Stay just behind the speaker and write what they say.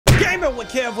Gaming with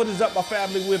Kev, what is up, my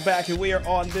family? We're back and we are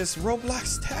on this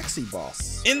Roblox taxi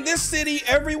boss. In this city,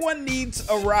 everyone needs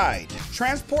a ride.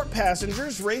 Transport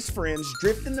passengers, race friends,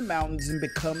 drift in the mountains, and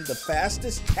become the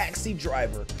fastest taxi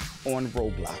driver on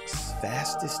Roblox.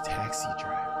 Fastest taxi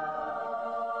driver.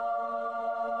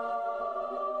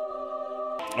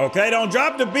 Okay, don't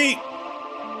drop the beat.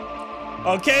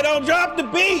 Okay, don't drop the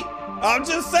beat. I'm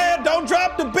just saying, don't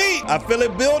drop the beat. I feel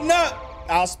it building up.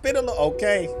 I'll spit a little,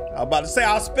 okay. I'm about to say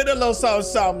I'll spit a little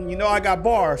something. You know I got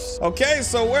bars. Okay,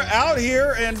 so we're out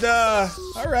here and all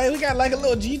right, we got like a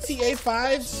little GTA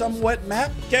 5 somewhat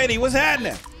map. Katie, what's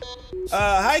happening?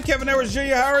 Hi, Kevin Edwards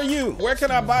Jr., how are you? Where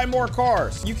can I buy more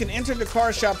cars? You can enter the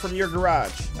car shop from your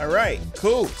garage. All right,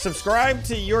 cool. Subscribe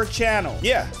to your channel.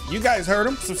 Yeah, you guys heard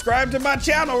him. Subscribe to my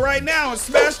channel right now and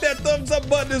smash that thumbs up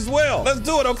button as well. Let's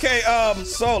do it, okay.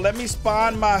 So let me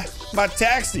spawn my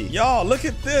taxi. Y'all, look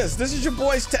at this. This is your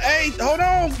boy's hey, hold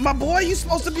on. My boy, you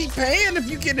supposed to be paying if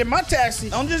you get in my taxi.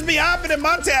 Don't just be hopping in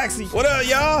my taxi. What up,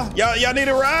 y'all? Y'all need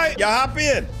a ride? Y'all hop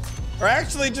in. Or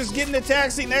actually just get in the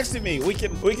taxi next to me. We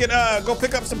can go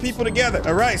pick up some people together.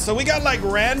 All right, so we got like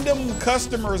random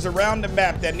customers around the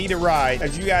map that need a ride.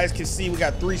 As you guys can see, we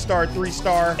got 3-star,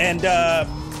 3-star. And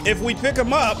if we pick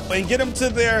them up and get them to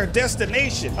their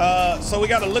destination, so we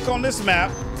got to look on this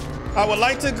map. I would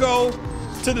like to go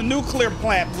to the nuclear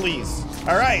plant, please.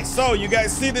 All right, so you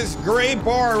guys see this gray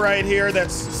bar right here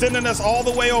that's sending us all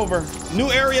the way over.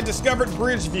 New area discovered,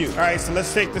 bridge view. All right, so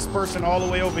let's take this person all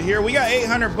the way over here. We got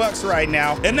 800 bucks right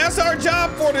now, and that's our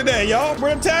job for today, y'all. We're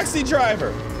a taxi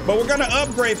driver, but we're gonna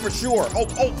upgrade for sure.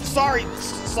 Oh, sorry.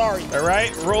 All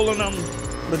right, rolling them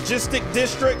logistic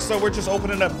districts, so we're just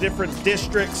opening up different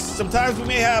districts. Sometimes we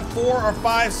may have 4 or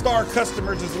 5-star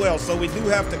customers as well, so we do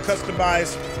have to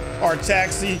customize our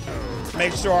taxi.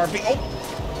 Make sure our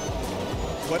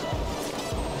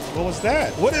What was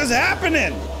that? What is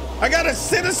happening? I got a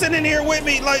citizen in here with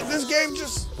me. Like, this game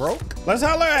just broke. Let's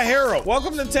holler at Harold.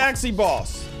 Welcome to Taxi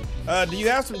Boss. Do you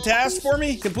have some tasks for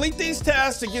me? Complete these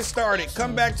tasks to get started.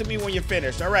 Come back to me when you're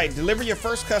finished. All right, deliver your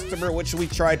first customer, which we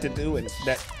tried to do, and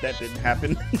that didn't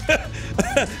happen.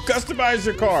 Customize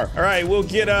your car. All right, we'll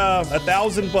get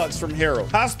 $1,000 bucks from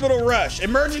Harold. Hospital rush.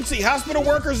 Emergency. Hospital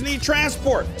workers need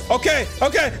transport. Okay,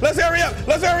 let's hurry up.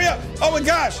 Oh my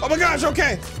gosh,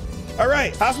 okay. All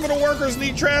right, hospital workers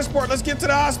need transport. Let's get to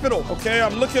the hospital. Okay,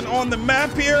 I'm looking on the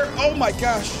map here. Oh my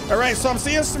gosh. All right, so I'm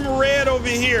seeing some red over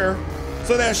here.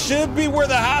 So that should be where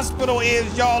the hospital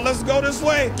is, y'all. Let's go this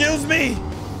way. Excuse me.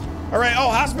 All right, oh,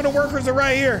 hospital workers are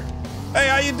right here. Hey,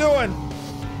 how you doing?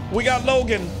 We got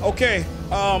Logan. Okay,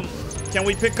 can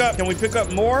we pick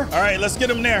up more? All right, let's get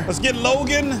him there. Let's get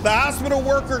Logan, the hospital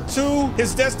worker, to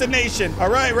his destination. All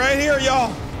right, right here,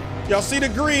 y'all. Y'all see the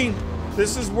green?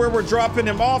 This is where we're dropping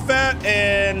him off at,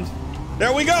 and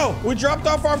there we go. We dropped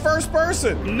off our first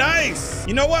person. Nice.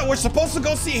 You know what? We're supposed to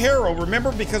go see Harold,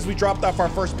 remember, because we dropped off our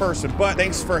first person, but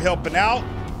thanks for helping out.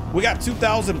 We got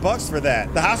 2,000 bucks for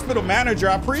that. The hospital manager,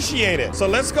 I appreciate it. So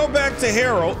let's go back to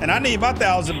Harold, and I need my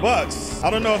 1,000 bucks. I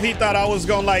don't know if he thought I was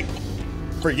gonna like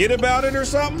forget about it or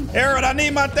something. Harold, I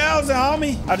need my 1,000,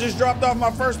 homie. I just dropped off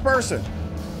my first person.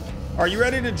 Are you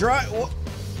ready to drive? Well,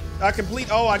 I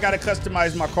gotta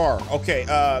customize my car. Okay,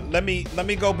 let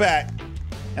me go back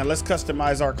and let's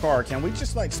customize our car. Can we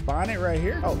just like spawn it right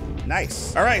here? Oh,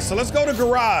 nice. All right, so let's go to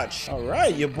garage. All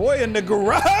right, your boy in the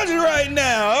garage right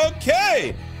now.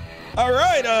 Okay. All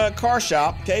right, car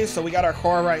shop. Okay, so we got our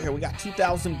car right here. We got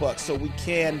 2,000 bucks, so we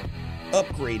can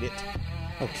upgrade it.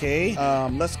 Okay,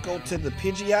 let's go to the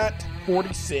Pidgeot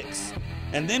 46.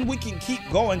 And then we can keep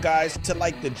going, guys, to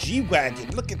like the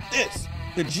G-Wagon. Look at this.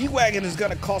 The G-Wagon is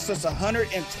gonna cost us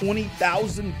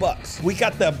 120,000 bucks. We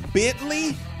got the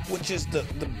Bentley, which is the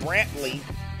Brantley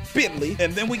Bentley,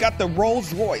 and then we got the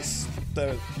Rolls Royce,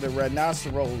 the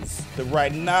rhinoceros, the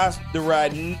rhino.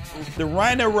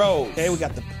 Okay, we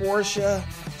got the Porsche.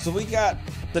 So we got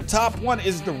the top one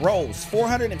is the Rolls,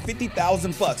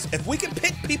 450,000 bucks. If we can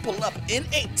pick people up in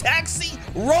a taxi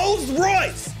Rolls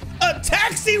Royce, a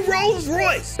taxi Rolls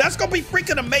Royce, that's gonna be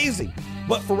freaking amazing.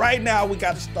 But for right now, we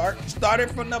got to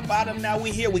started from the bottom. Now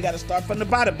we here. We got to start from the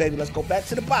bottom, baby. Let's go back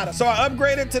to the bottom. So I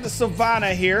upgraded to the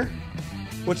Savannah here,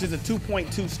 which is a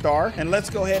 2.2 star. And let's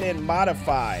go ahead and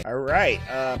modify. All right,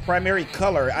 primary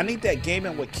color. I need that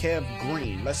Gaming with Kev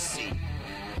green. Let's see.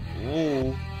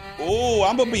 Ooh,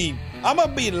 I'm gonna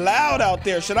be loud out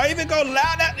there. Should I even go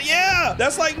loud? Yeah,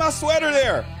 that's like my sweater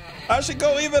there. I should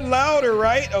go even louder,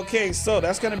 right? Okay, so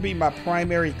that's gonna be my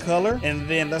primary color. And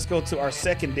then let's go to our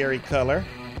secondary color.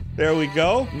 There we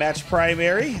go, match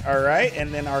primary, all right.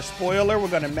 And then our spoiler, we're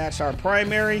gonna match our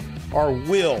primary. Our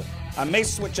wheel, I may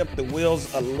switch up the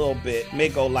wheels a little bit. May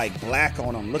go like black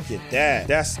on them. Look at that.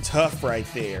 That's tough right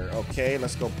there. Okay,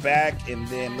 let's go back and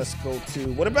then let's go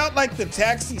to, what about like the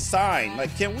taxi sign?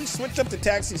 Like, can we switch up the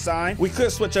taxi sign? We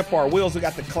could switch up our wheels. We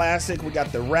got the classic, we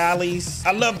got the rallies.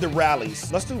 I love the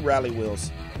rallies. Let's do rally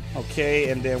wheels. Okay,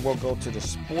 and then we'll go to the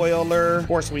spoiler. Of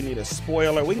course, we need a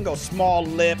spoiler. We can go small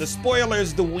lip. The spoiler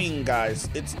is the wing, guys.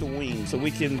 It's the wing. So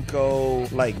we can go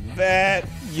like that.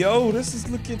 Yo, this is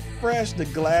looking fresh. The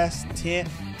glass tint.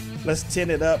 Let's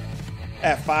tint it up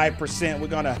at 5%. We're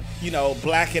gonna, you know,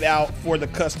 black it out for the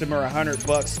customer.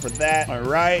 $100 for that. All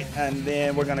right, and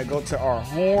then we're gonna go to our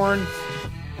horn.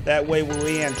 That way when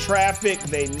we're in traffic,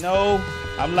 they know.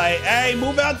 I'm like, hey,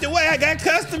 move out the way. I got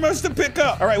customers to pick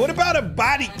up. All right, what about a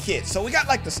body kit? So we got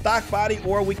like the stock body,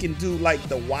 or we can do like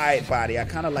the wide body. I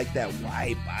kind of like that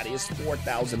wide body. It's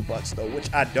 $4,000 though,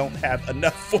 which I don't have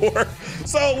enough for.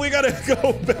 So we gotta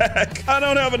go back. I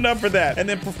don't have enough for that. And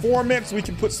then performance, we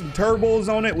can put some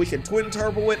turbos on it. We can twin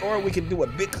turbo it, or we can do a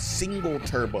big single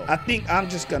turbo. I think I'm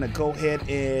just gonna go ahead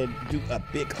and do a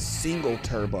big single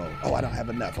turbo. Oh, I don't have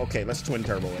enough. Okay, let's twin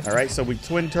turbo it. All right, so we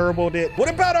twin turboed it. What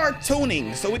about our tuning?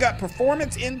 So we got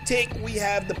performance intake, we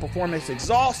have the performance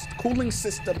exhaust, cooling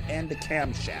system, and the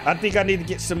camshaft. I think I need to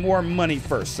get some more money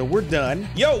first, so we're done.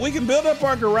 Yo, we can build up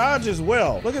our garage as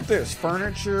well. Look at this,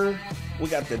 furniture. We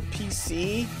got the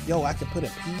PC. Yo, I can put a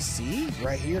PC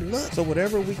right here. Look. So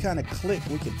whatever we kind of click,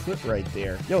 we can put right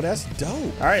there. Yo, that's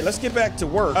dope. All right, let's get back to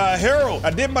work. Harold,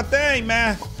 I did my thing,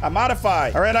 man. I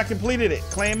modified. All right, I completed it.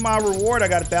 Claim my reward. I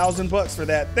got $1,000 for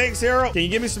that. Thanks, Harold. Can you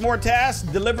give me some more tasks?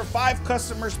 Deliver 5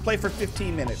 customers, play for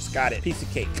 15 minutes. Got it. Piece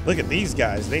of cake. Look at these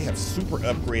guys. They have super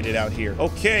upgraded out here.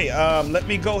 Okay, let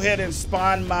me go ahead and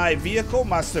spawn my vehicle,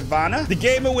 my Savannah. The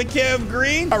Gaming with Kev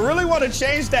green. I really want to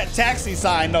change that taxi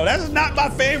sign, though. That's not my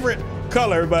favorite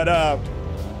color, but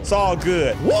it's all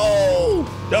good. Whoa!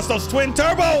 That's those twin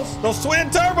turbos. Those twin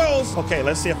turbos. Okay,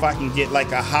 let's see if I can get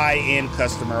like a high-end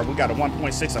customer. We got a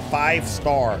 1.6, a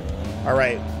 5-star. All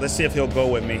right, let's see if he'll go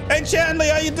with me. Hey, Chandler,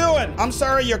 how you doing? I'm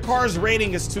sorry, your car's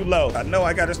rating is too low. I know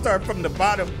I got to start from the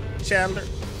bottom, Chandler.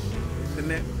 And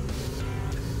then,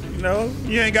 you know,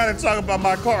 you ain't got to talk about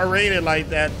my car rating like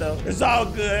that, though. It's all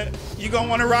good. You gonna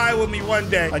want to ride with me one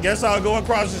day. I guess I'll go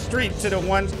across the street to the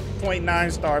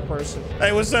 1.9-star person.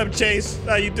 Hey, what's up, Chase?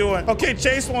 How you doing? Okay,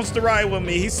 Chase wants to ride with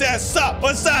me. He says, sup?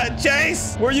 What's up,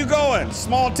 Chase? Where you going?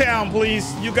 Small town,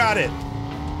 please. You got it.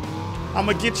 I'm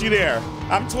gonna get you there.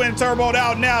 I'm twin turboed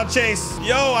out now, Chase.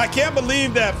 Yo, I can't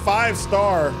believe that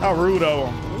 5-star. How rude of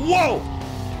him. Whoa!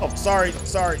 Oh, sorry.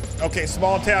 Okay,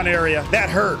 small town area.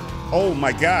 That hurt. Oh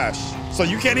my gosh. So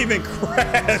you can't even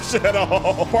crash at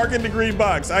all. Park in the green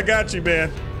box. I got you, man.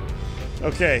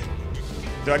 Okay.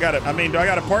 Do I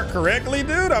gotta park correctly,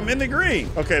 dude? I'm in the green.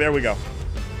 Okay, there we go.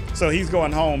 So he's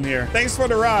going home here. Thanks for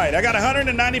the ride. I got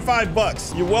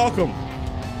 $195. You're welcome.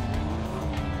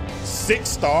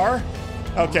 6-star?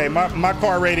 Okay, my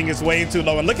car rating is way too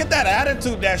low. And look at that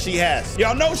attitude that she has.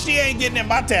 Y'all know she ain't getting in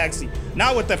my taxi.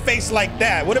 Not with a face like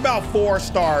that. What about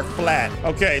 4-star flat?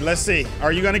 Okay, let's see.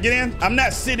 Are you gonna get in? I'm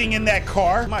not sitting in that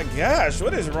car. My gosh,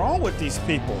 what is wrong with these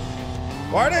people?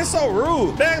 Why are they so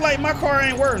rude? They act like my car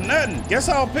ain't worth nothing. Guess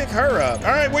I'll pick her up.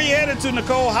 All right, where you headed to,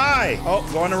 Nicole? Hi. Oh,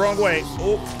 going the wrong way.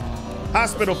 Oh,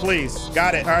 hospital, please.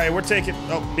 Got it. All right, we're taking,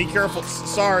 oh, be careful.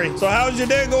 Sorry. So how's your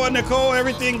day going, Nicole?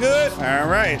 Everything good? All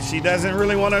right, she doesn't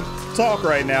really want to talk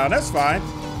right now. That's fine.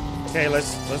 Okay,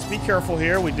 let's be careful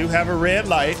here. We do have a red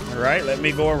light. All right, let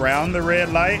me go around the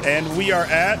red light, and we are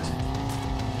at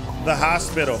the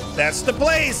hospital. That's the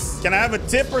place. Can I have a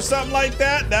tip or something like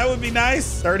that? That would be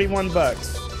nice. $31.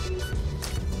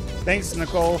 Thanks,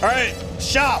 Nicole. All right,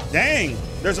 shop. Dang,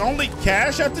 there's only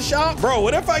cash at the shop? Bro,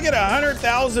 what if I get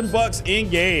 $100,000 in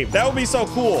game? That would be so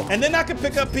cool. And then I could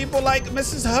pick up people like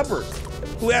Mrs. Hubbard,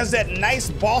 who has that nice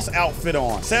boss outfit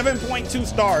on. 7.2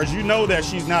 stars. You know that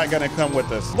she's not gonna come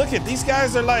with us. Look at these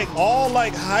guys are like all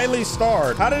like highly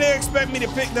starred. How do they expect me to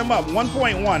pick them up?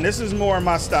 1.1. This is more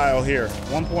my style here.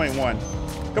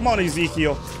 1.1. Come on,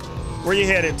 Ezekiel. Where you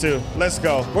headed to? Let's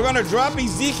go. We're gonna drop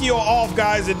Ezekiel off,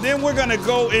 guys, and then we're gonna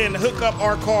go and hook up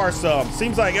our car some.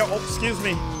 Seems like, oh, excuse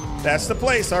me. That's the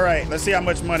place. All right, let's see how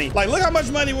much money. Like, look how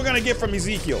much money we're gonna get from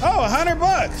Ezekiel. Oh,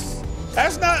 $100.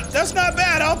 That's not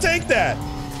bad. I'll take that.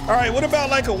 All right, what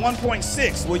about like a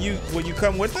 1.6? Will you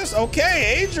come with us?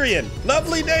 Okay, Adrian.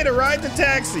 Lovely day to ride the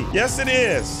taxi. Yes, it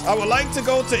is. I would like to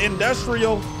go to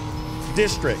Industrial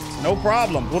District. No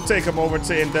problem. We'll take him over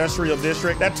to Industrial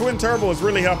District. That twin turbo is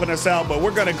really helping us out, but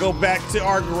we're gonna go back to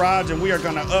our garage and we are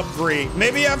gonna upgrade.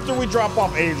 Maybe after we drop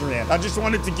off Adrian. I just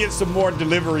wanted to get some more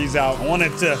deliveries out. I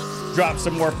wanted to drop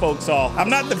some more folks off. I'm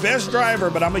not the best driver,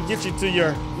 but I'm gonna get you to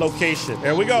your location.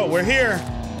 There we go. We're here.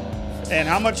 And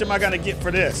how much am I gonna get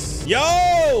for this?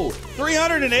 Yo,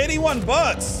 381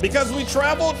 bucks because we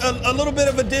traveled a little bit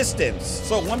of a distance.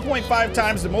 So 1.5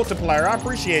 times the multiplier. I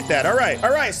appreciate that. All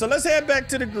right, so let's head back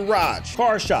to the garage.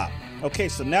 Car shop. Okay,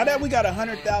 so now that we got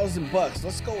 100,000 bucks,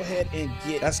 let's go ahead and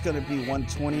get, that's gonna be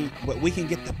 120, but we can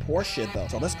get the Porsche though.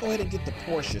 So let's go ahead and get the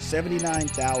Porsche,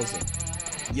 79,000.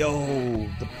 Yo,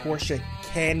 the Porsche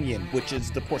Canyon, which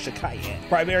is the Porsche Cayenne.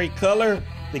 Primary color,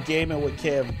 the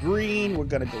GamingWithKev green. We're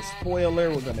gonna go spoiler.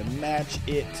 We're gonna match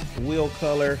it. Wheel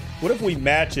color. What if we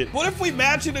match it? What if we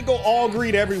match it and go all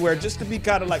green everywhere just to be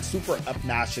kind of like super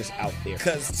obnoxious out there?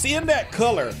 Because seeing that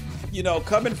color, you know,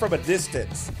 coming from a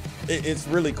distance, it's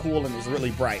really cool and it's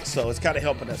really bright. So it's kind of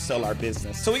helping us sell our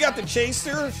business. So we got the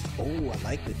Chasers. Oh, I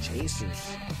like the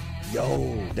Chasers.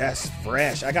 Yo, that's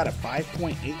fresh. I got a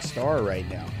 5.8 star right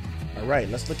now. All right,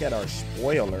 let's look at our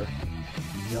spoiler.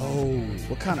 Yo,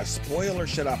 what kind of spoiler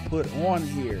should I put on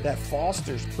here? That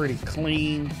Foster's pretty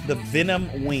clean. The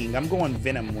Venom Wing, I'm going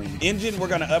Venom Wing. Engine, we're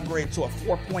gonna upgrade to a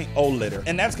 4.0 liter.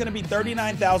 And that's gonna be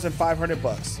 39,500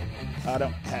 bucks. I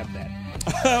don't have that.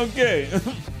 Okay.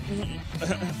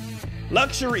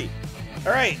 Luxury.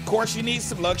 All right, of course you need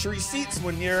some luxury seats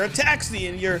when you're a taxi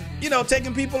and you're, you know,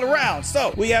 taking people around.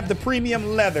 So we have the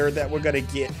premium leather that we're gonna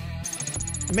get.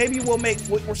 Maybe we'll make,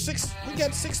 we got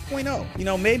 6.0. You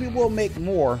know, maybe we'll make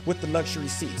more with the luxury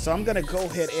seat. So I'm gonna go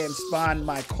ahead and spawn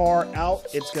my car out.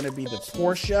 It's gonna be the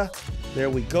Porsche. There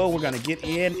we go. We're gonna get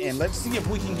in and let's see if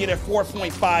we can get a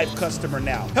 4.5 customer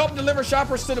now. Help deliver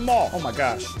shoppers to the mall. Oh my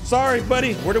gosh. Sorry,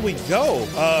 buddy. Where do we go?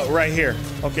 Right here.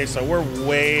 Okay, so we're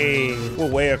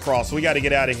way across. We gotta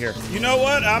get out of here. You know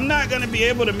what? I'm not gonna be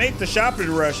able to make the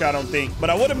shopping rush, I don't think, but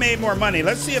I would have made more money.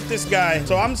 Let's see if this guy,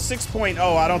 so I'm 6.0.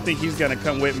 I don't think he's gonna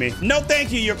come with me. No,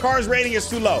 thank you. Your car's rating is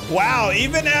too low. Wow,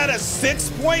 even at a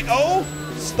 6.0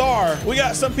 star, we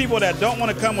got some people that don't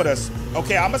want to come with us.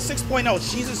 Okay, I'm a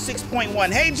 6.0. She's a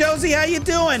 6.1. Hey, Josie, how you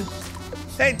doing?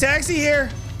 Hey, taxi here.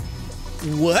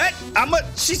 What?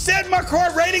 She said my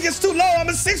car rating is too low. I'm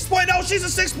a 6.0. She's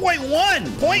a 6.1.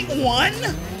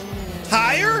 0.1?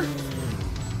 Higher?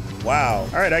 Wow.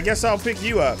 All right, I guess I'll pick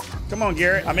you up. Come on,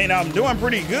 Garrett. I mean, I'm doing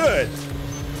pretty good.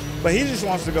 But he just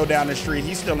wants to go down the street.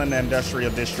 He's still in the industrial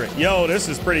district. Yo, this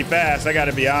is pretty fast, I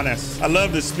gotta be honest. I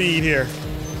love the speed here.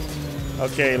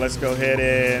 Okay, let's go ahead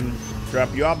and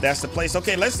drop you off. That's the place.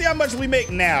 Okay, let's see how much we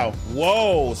make now.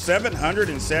 Whoa,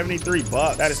 773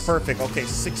 bucks. That is perfect. Okay,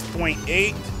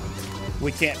 6.8.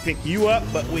 We can't pick you up,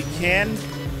 but we can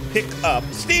pick up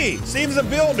Steve. Steve's a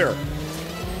builder.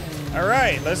 All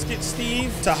right, let's get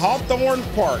Steve to Hawthorne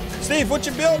Park. Steve, what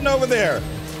you building over there?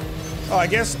 Oh, I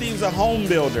guess Steve's a home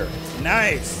builder.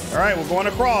 Nice. All right, we're going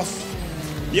across.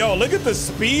 Yo, look at the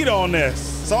speed on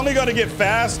this. It's only gonna get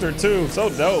faster too. So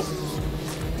dope.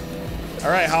 All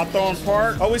right, Hawthorne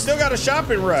Park. Oh, we still got a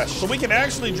shopping rush. So we can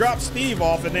actually drop Steve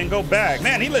off and then go back.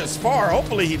 Man, he lives far.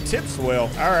 Hopefully he tips well.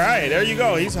 All right, there you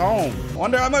go. He's home.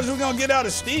 Wonder how much we're gonna get out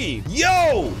of Steve.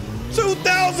 Yo!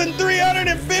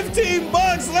 2,315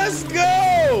 bucks. Let's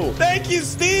go. Thank you,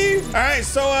 Steve. All right,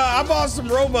 so I bought some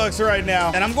Robux right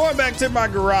now, and I'm going back to my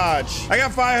garage. I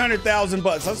got 500,000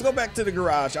 bucks. Let's go back to the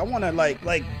garage. I want to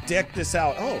like deck this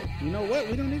out. Oh, you know what?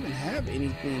 We don't even have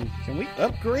anything. Can we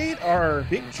upgrade our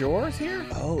big drawers here?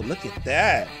 Oh, look at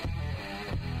that.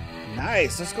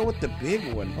 Nice. Let's go with the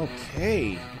big one.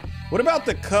 Okay. What about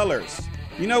the colors?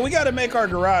 You know, we got to make our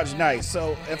garage nice.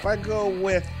 So if I go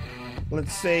with,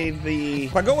 let's say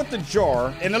if I go with the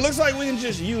jar, and it looks like we can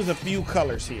just use a few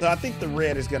colors here. So I think the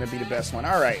red is gonna be the best one.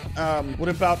 All right, what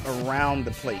about around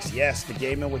the place? Yes, the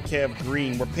GamingWithKev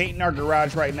green. We're painting our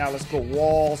garage right now. Let's go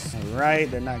walls. All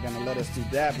right, they're not gonna let us do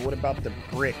that, but what about the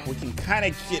brick? We can kind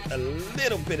of get a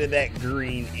little bit of that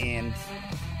green in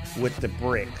with the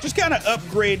brick. Just kind of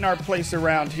upgrading our place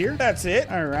around here. That's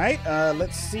it. All right,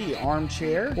 let's see,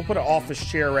 armchair. We'll put an office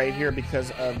chair right here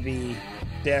because of the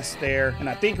desk there, and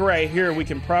I think right here we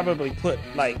can probably put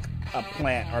like a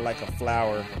plant or like a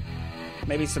flower,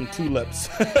 maybe some tulips.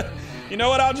 You know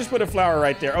what, I'll just put a flower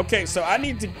right there. Okay, so I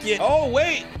need to get, oh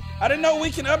wait, I didn't know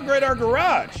we can upgrade our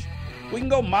garage. We can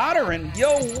go modern. Yo,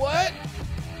 what?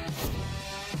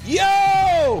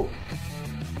 Yo,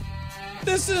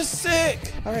 This is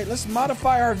sick. All right, let's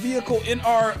modify our vehicle in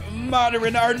our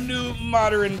new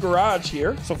modern garage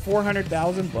here. So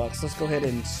 400,000 bucks. Let's go ahead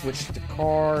and switch the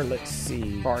car. Let's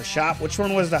see. Car shop. Which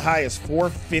one was the highest?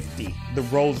 450. The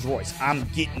Rolls Royce. I'm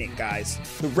getting it, guys.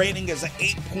 The rating is an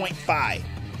 8.5.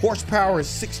 Horsepower is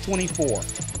 624.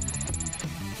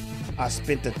 I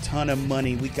spent a ton of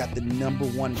money. We got the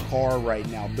 #1 car right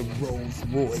now, the Rolls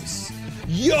Royce.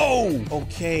 Yo!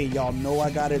 Okay, y'all know I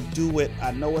gotta do it.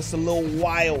 I know it's a little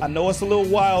wild. I know it's a little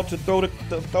wild to throw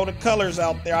the colors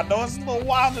out there. I know it's a little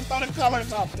wild to throw the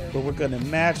colors out there. But we're gonna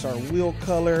match our wheel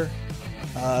color.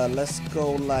 Let's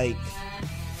go like,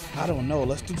 I don't know.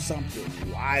 Let's do something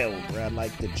wild, bro.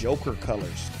 Like the Joker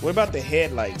colors. What about the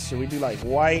headlights? Should we do like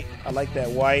white? I like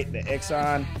that white, the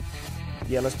Exxon.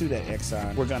 Yeah, let's do that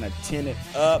Exxon. We're gonna tint it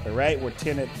up, all right? We're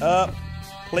tinted up.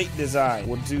 Plate design.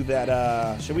 We'll do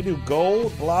that, should we do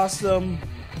gold, blossom?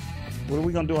 What are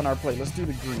we gonna do on our plate? Let's do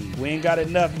the green. We ain't got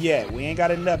enough yet.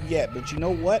 But you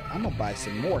know what? I'm gonna buy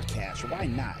some more cash. Why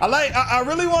not? I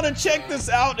really wanna check this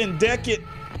out and deck it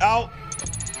out.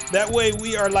 That way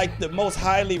we are like the most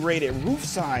highly rated. Roof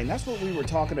sign, that's what we were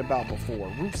talking about before.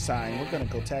 Roof sign, we're gonna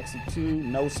go taxi 2,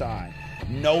 no sign.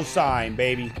 No sign,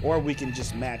 baby. Or we can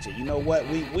just match it. You know what?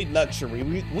 We luxury.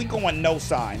 We going no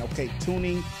sign. Okay,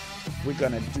 tuning. We're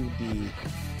gonna do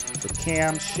the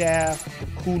camshaft,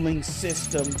 the cooling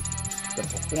system, the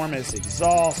performance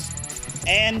exhaust,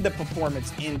 and the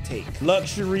performance intake.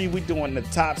 Luxury, we doing the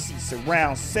top seat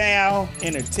surround sound,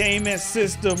 entertainment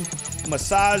system,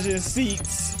 massaging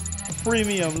seats,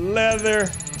 premium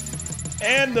leather,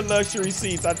 and the luxury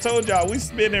seats. I told y'all we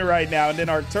spinning right now. And then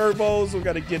our turbos, we're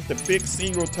gonna get the big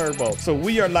single turbo. So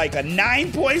we are like a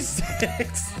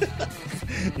 9.6.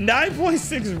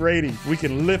 9.6 rating. We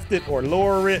can lift it or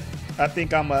lower it. I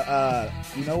think I'm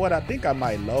you know what? I think I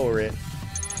might lower it.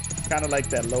 Kind of like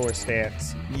that lower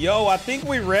stance. Yo, I think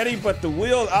we're ready, but the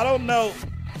wheels, I don't know.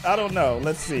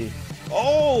 Let's see.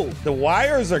 Oh, the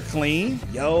wires are clean.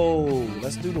 Yo,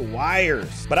 let's do the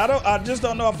wires. But I just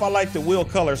don't know if I like the wheel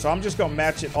color, so I'm just gonna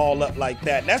match it all up like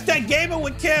that. That's that Gaming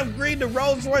with Kev green, the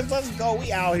Rolls Royce. Let's go.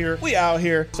 We out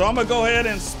here. So I'm gonna go ahead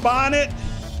and spawn it.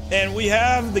 And we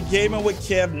have the Gaming with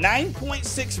Kev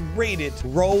 9.6 rated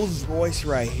Rolls Royce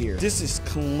right here. This is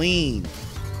clean.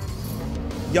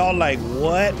 Y'all like,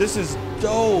 what? This is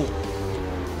dope.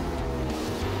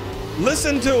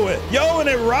 Listen to it. Yo, and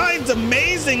it rides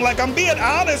amazing. Like, I'm being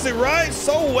honest, it rides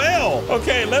so well.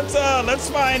 Okay, let's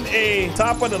find a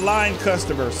top of the line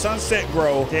customer. Sunset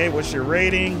Grow. Okay, what's your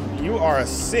rating? You are a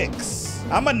 6.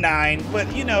 I'm a 9,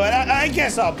 but you know, I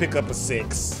guess I'll pick up a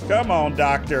 6. Come on,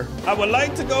 doctor. I would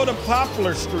like to go to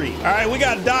Poplar Street. All right, we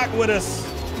got Doc with us.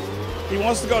 He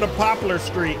wants to go to Poplar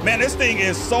Street. Man, this thing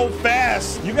is so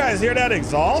fast. You guys hear that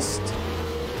exhaust?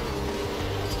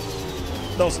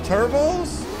 Those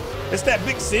turbos? It's that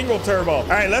big single turbo. All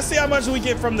right, let's see how much we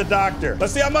get from the doctor.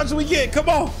 Let's see how much we get. Come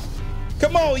on.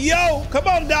 Come on, yo. Come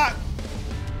on, Doc.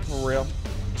 For real.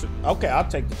 Okay, I'll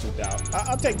take the 2,000.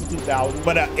 I'll take the 2,000.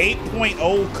 But an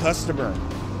 8.0 customer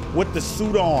with the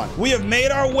suit on. We have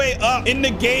made our way up in the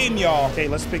game, y'all. Okay,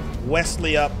 let's pick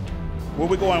Wesley up. Where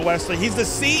we going, Wesley? He's the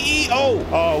CEO.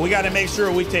 Oh, we got to make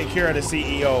sure we take care of the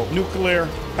CEO. Nuclear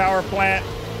power plant.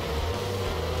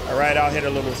 All right, I'll hit a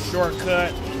little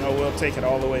shortcut. You know, we'll take it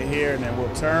all the way here and then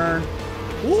we'll turn.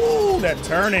 Woo, that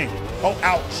turning. Oh,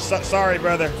 ouch. Sorry,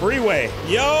 brother. Freeway.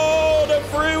 Yo, the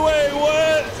freeway,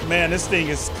 what? Man, this thing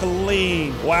is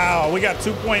clean. Wow, we got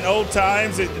 2.0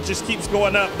 times. It just keeps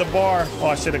going up the bar. Oh,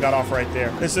 I should have got off right there.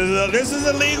 This is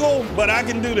illegal, but I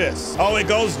can do this. Oh, it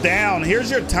goes down. Here's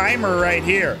your timer right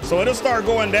here. So it'll start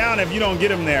going down if you don't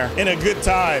get him there in a good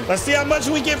time. Let's see how much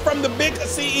we get from the big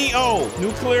CEO.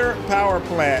 Nuclear power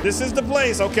plant. This is the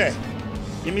place. Okay.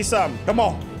 Give me something. Come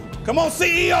on. Come on,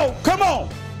 CEO. Come on.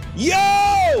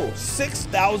 Yo,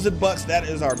 6,000 bucks. That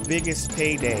is our biggest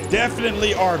payday.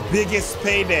 Definitely our biggest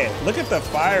payday. Look at the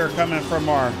fire coming from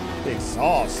our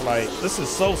exhaust. Like, this is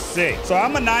so sick. So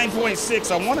I'm a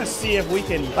 9.6. I want to see if we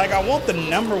can, like, I want the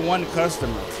 #1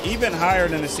 customer, even higher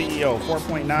than the CEO.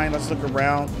 4.9. Let's look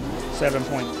around.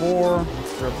 7.4,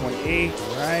 0.8,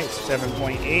 right?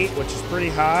 7.8, which is pretty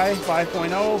high.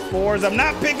 5.0, 4s. I'm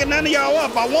not picking none of y'all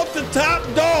up. I want the top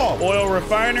dog. Oil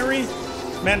refinery.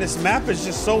 Man, this map is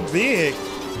just so big.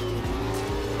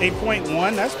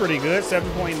 8.1, that's pretty good.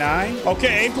 7.9.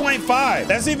 Okay, 8.5.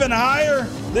 That's even higher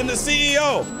than the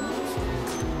CEO.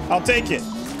 I'll take it.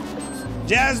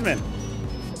 Jasmine.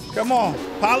 Come on,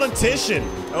 politician.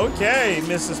 Okay,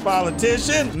 Mrs.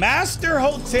 Politician. Master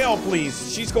Hotel,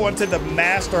 please. She's going to the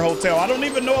Master Hotel. I don't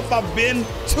even know if I've been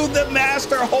to the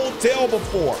Master Hotel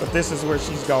before, but this is where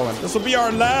she's going. This will be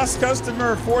our last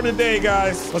customer for today,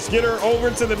 guys. Let's get her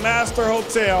over to the Master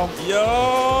Hotel.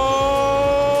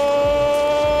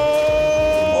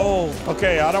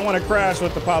 Okay, I don't want to crash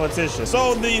with the politician.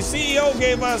 So the CEO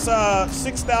gave us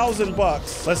 6,000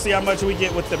 bucks. Let's see how much we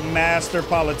get with the master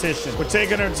politician. We're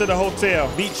taking her to the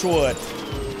hotel, Beechwood.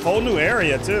 Whole new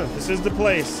area too. This is the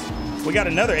place. We got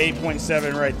another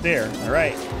 8.7 right there. All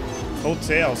right,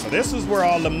 hotel. So this is where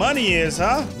all the money is,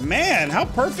 huh? Man, how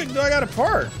perfect do I got to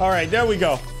park? All right, there we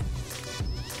go.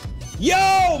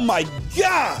 Yo, my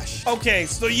gosh. Okay,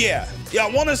 so yeah.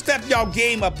 Y'all want to step y'all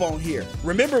game up on here.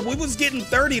 Remember, we was getting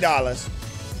 $30,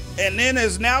 and then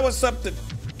now it's up to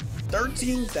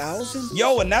 13,000.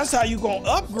 Yo, and that's how you gonna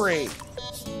upgrade.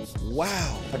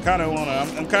 Wow. I'm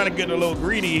kind of getting a little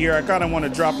greedy here. I kind of want to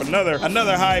drop another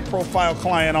high-profile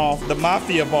client off, the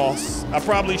Mafia Boss. I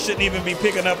probably shouldn't even be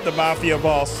picking up the Mafia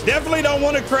Boss. Definitely don't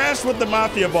want to crash with the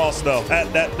Mafia Boss, though.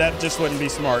 That just wouldn't be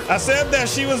smart. I said that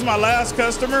she was my last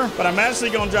customer, but I'm actually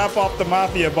going to drop off the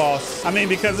Mafia Boss. I mean,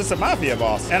 because it's a Mafia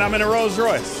Boss, and I'm in a Rolls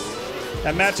Royce.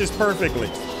 That matches perfectly.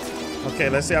 Okay,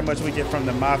 let's see how much we get from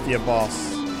the Mafia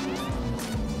Boss.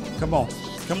 Come on.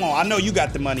 Come on. I know you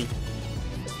got the money.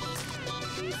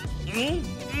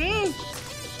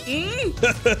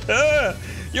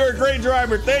 You're a great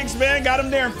driver. Thanks, man. Got him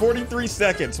there in 43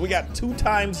 seconds. We got 2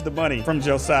 times the money from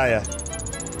Josiah.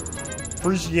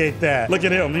 Appreciate that. Look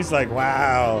at him. He's like,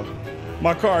 wow.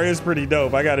 My car is pretty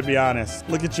dope, I gotta be honest.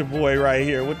 Look at your boy right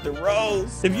here with the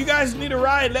rose. If you guys need a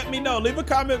ride, let me know. Leave a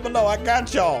comment below. I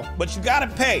got y'all. But you gotta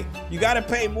pay. You gotta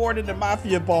pay more than the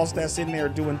Mafia Boss that's in there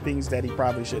doing things that he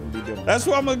probably shouldn't be doing. That's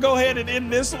why I'm gonna go ahead and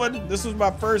end this one. This was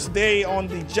my first day on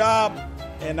the job.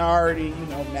 And I already, you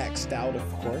know, maxed out, of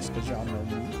course, because y'all know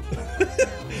me.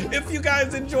 If you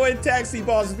guys enjoyed Taxi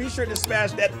Boss, be sure to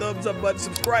smash that thumbs up button.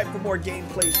 Subscribe for more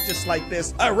gameplays just like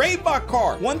this. Rate my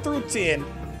car, 1 through 10.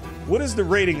 What is the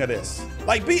rating of this?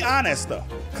 Like, be honest, though,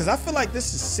 because I feel like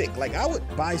this is sick. Like, I would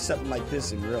buy something like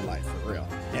this in real life, for real,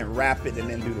 and wrap it and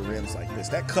then do the rims like this.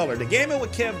 That color, the Gaming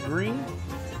with Kev green,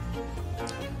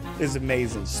 is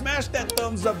amazing. Smash that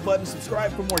thumbs up button,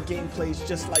 subscribe for more gameplays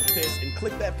just like this, and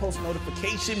click that post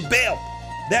notification bell.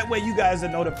 That way you guys are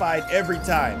notified every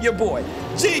time your boy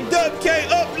GWK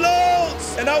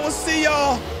uploads. And I will see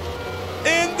y'all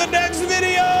in the next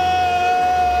video.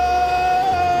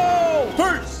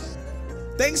 Peace.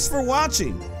 Thanks for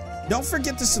watching. Don't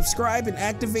forget to subscribe and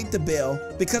activate the bell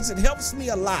because it helps me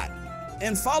a lot.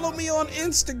 And follow me on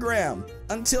Instagram.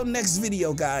 Until next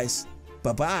video, guys.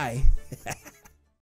 Bye-bye.